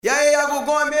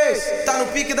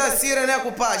pique da Cira, né,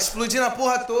 compadre? Explodindo a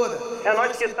porra toda. É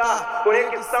nós que tá,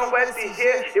 conexão com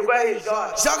SG e com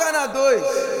RJ. Joga na 2.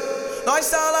 Nós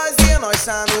tá Lazer, nós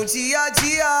tá no dia a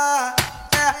dia.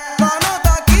 Nós não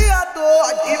tá aqui à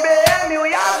toa. IBM, o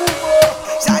Yago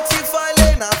Gomes. Já te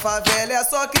falei, na favela é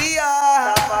só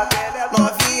criar.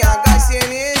 Novinha gasta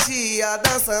energia,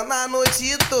 dançando a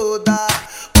noite toda.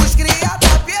 Os cria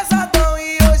tá pesadão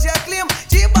e hoje é clima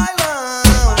de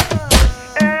bailão.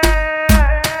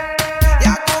 E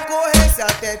a concorrência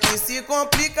até que se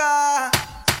complicar.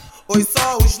 Pois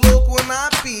só os loucos na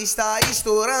pista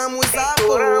estouramos a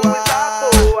boa.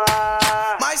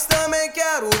 Mas também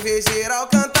quero ver geral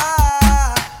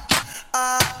cantar.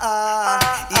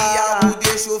 E Yago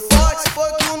deixou forte,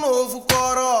 foi com o novo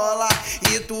Corolla.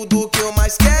 E tudo que eu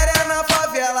mais quero é na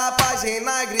favela pra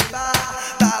genar e gritar.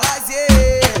 Tá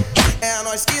Lazer, é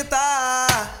nós que tá.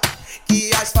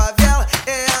 Que as favelas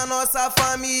é a nossa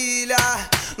família.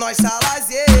 Nós tá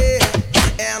Lazer,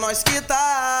 é nós que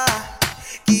tá.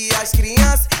 Que as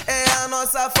crianças é a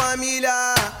nossa família.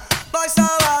 Nós tá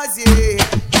Lazer,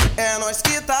 é nós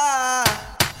que tá.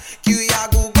 Que o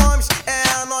Yago Gomes é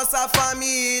a nossa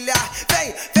família.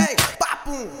 Vem, vem,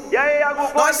 papum. E aí, Yago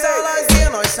Gomes? Nós tá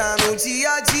Lazer, nós tá no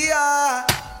dia a dia.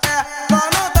 Nós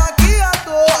não tá aqui à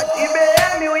toa.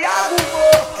 IBM, o Yago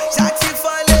Gomes. Já te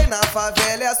falei, na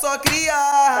favela é só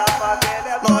criar.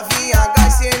 Novinha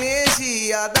gasta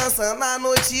energia, dançando a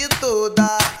noite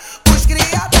toda. Os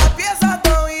cria tá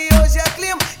pesadão e hoje é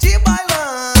clima de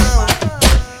bailão.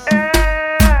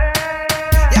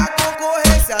 E a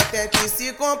concorrência até que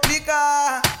se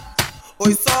complicar.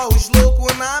 Pois só os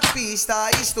loucos na pista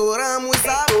estouramos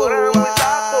a boa.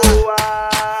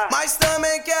 Mas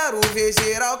também quero ver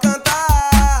geral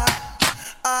cantar.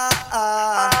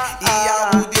 E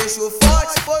Yago deixou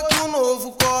forte, foi com o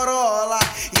novo Corolla.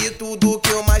 E tudo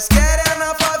que eu mais quero é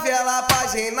na favela pra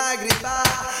genar e gritar.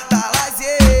 Tá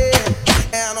Lazer,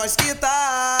 é nós que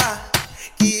tá.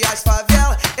 Que as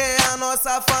favelas é a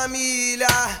nossa família.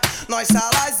 Nós tá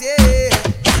Lazer,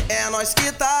 é nós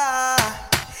que tá.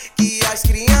 Que as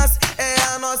crianças é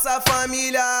a nossa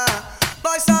família.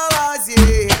 Nós tá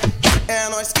Lazer, é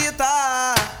nós que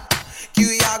tá. Que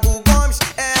o Yago Gomes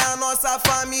é a nossa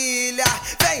família.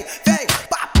 Vem, vem.